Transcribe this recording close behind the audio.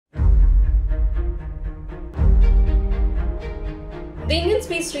The Indian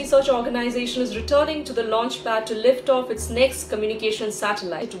Space Research Organization is returning to the launch pad to lift off its next communications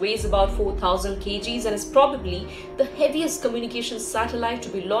satellite. It weighs about 4,000 kgs and is probably the heaviest communications satellite to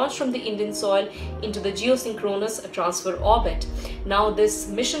be launched from the Indian soil into the geosynchronous transfer orbit. Now, this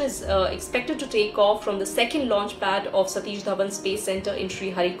mission is expected to take off from the second launch pad of Satish Dhawan Space Center in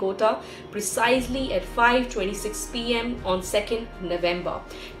Sriharikota precisely at 5:26 p.m. on 2nd November.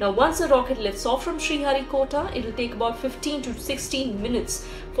 Now, once the rocket lifts off from Sriharikota, it will take about 15 to 16 minutes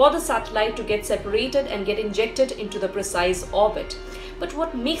for the satellite to get separated and get injected into the precise orbit. But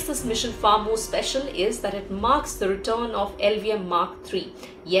what makes this mission far more special is that it marks the return of LVM Mark III.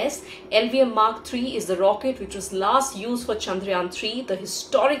 Yes, LVM Mark III is the rocket which was last used for Chandrayaan-3, the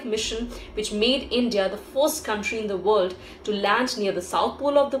historic mission which made India the first country in the world to land near the south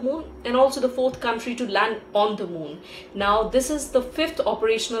pole of the moon and also the fourth country to land on the moon. Now, this is the fifth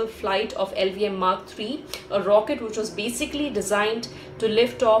operational flight of LVM Mark III, a rocket which was basically designed to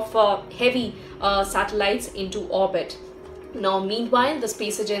lift off heavy satellites into orbit. Now, meanwhile, the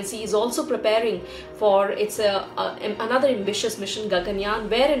space agency is also preparing for its another ambitious mission, Gaganyaan,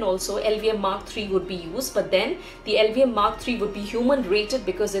 wherein also LVM Mark III would be used. But then the LVM Mark III would be human rated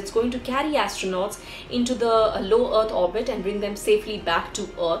because it's going to carry astronauts into the low Earth orbit and bring them safely back to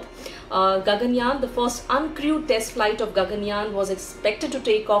Earth. Gaganyaan, the first uncrewed test flight of Gaganyaan, was expected to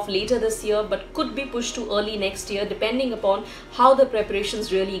take off later this year but could be pushed to early next year depending upon how the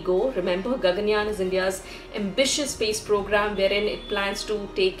preparations really go. Remember, Gaganyaan is India's ambitious space program wherein it plans to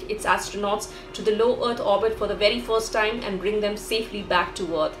take its astronauts to the low Earth orbit for the very first time and bring them safely back to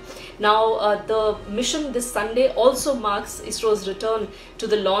Earth. Now, the mission this Sunday also marks ISRO's return to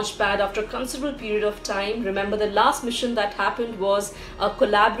the launch pad after a considerable period of time. Remember, the last mission that happened was a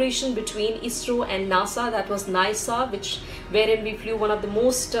collaboration between ISRO and NASA, that was NISA, wherein we flew one of the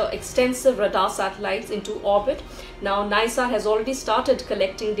most extensive radar satellites into orbit. Now, NISA has already started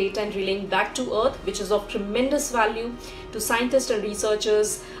collecting data and relaying back to Earth, which is of tremendous value to scientists and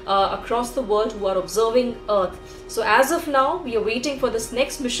researchers across the world who are observing Earth. So as of now, we are waiting for this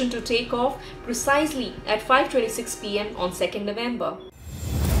next mission to take off precisely at 5:26 p.m. on 2nd November.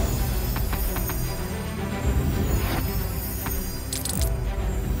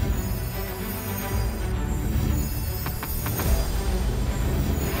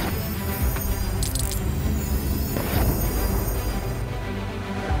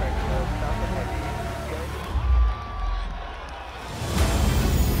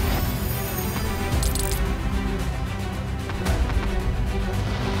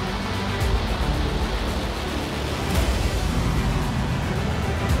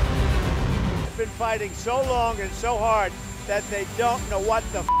 Been fighting so long and so hard that they don't know what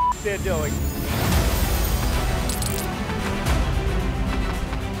the they're doing.